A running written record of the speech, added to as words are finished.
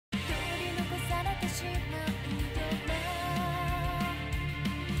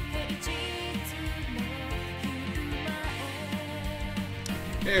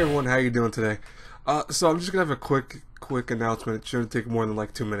Hey everyone, how you doing today? So I'm just gonna have a quick announcement. It shouldn't take more than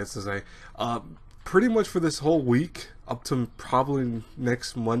like 2 minutes to say. Pretty much for this whole week, up to probably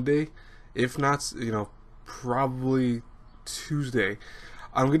next Monday, if not, probably Tuesday.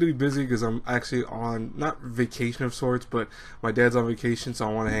 I'm going to be busy because I'm actually on, not vacation of sorts, but my dad's on vacation, so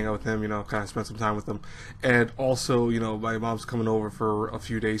I want to hang out with him, kind of spend some time with him. And also, my mom's coming over for a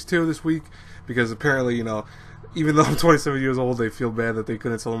few days too this week because apparently, even though I'm 27 years old, they feel bad that they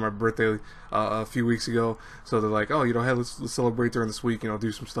couldn't celebrate my birthday a few weeks ago. So they're like, oh, hey, let's celebrate during this week,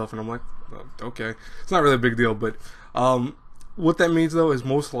 do some stuff. And I'm like, okay. It's not really a big deal, but what that means, though, is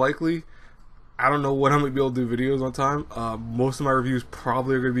most likely I don't know when I'm going to be able to do videos on time. Most of my reviews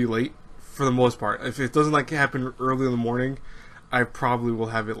probably are going to be late for the most part. If it doesn't happen early in the morning, I probably will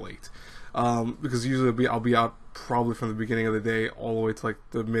have it late. Because usually I'll be out probably from the beginning of the day all the way to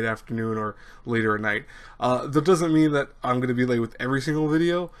the mid-afternoon or later at night. That doesn't mean that I'm going to be late with every single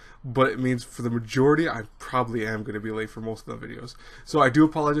video, but it means for the majority I probably am going to be late for most of the videos. So I do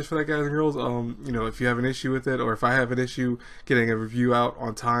apologize for that, guys and girls. If you have an issue with it, or if I have an issue getting a review out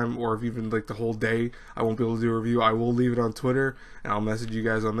on time, or if even the whole day I won't be able to do a review, I will leave it on Twitter and I'll message you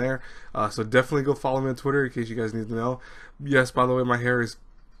guys on there. So definitely go follow me on Twitter in case you guys need to know. Yes, by the way, my hair is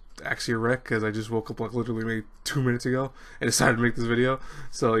actually a wreck because I just woke up literally maybe 2 minutes ago and decided to make this video.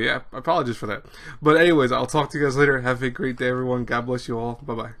 So yeah, I apologize for that. But anyways, I'll talk to you guys later. Have a great day, everyone. God bless you all.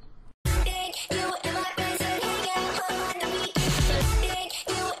 Bye bye.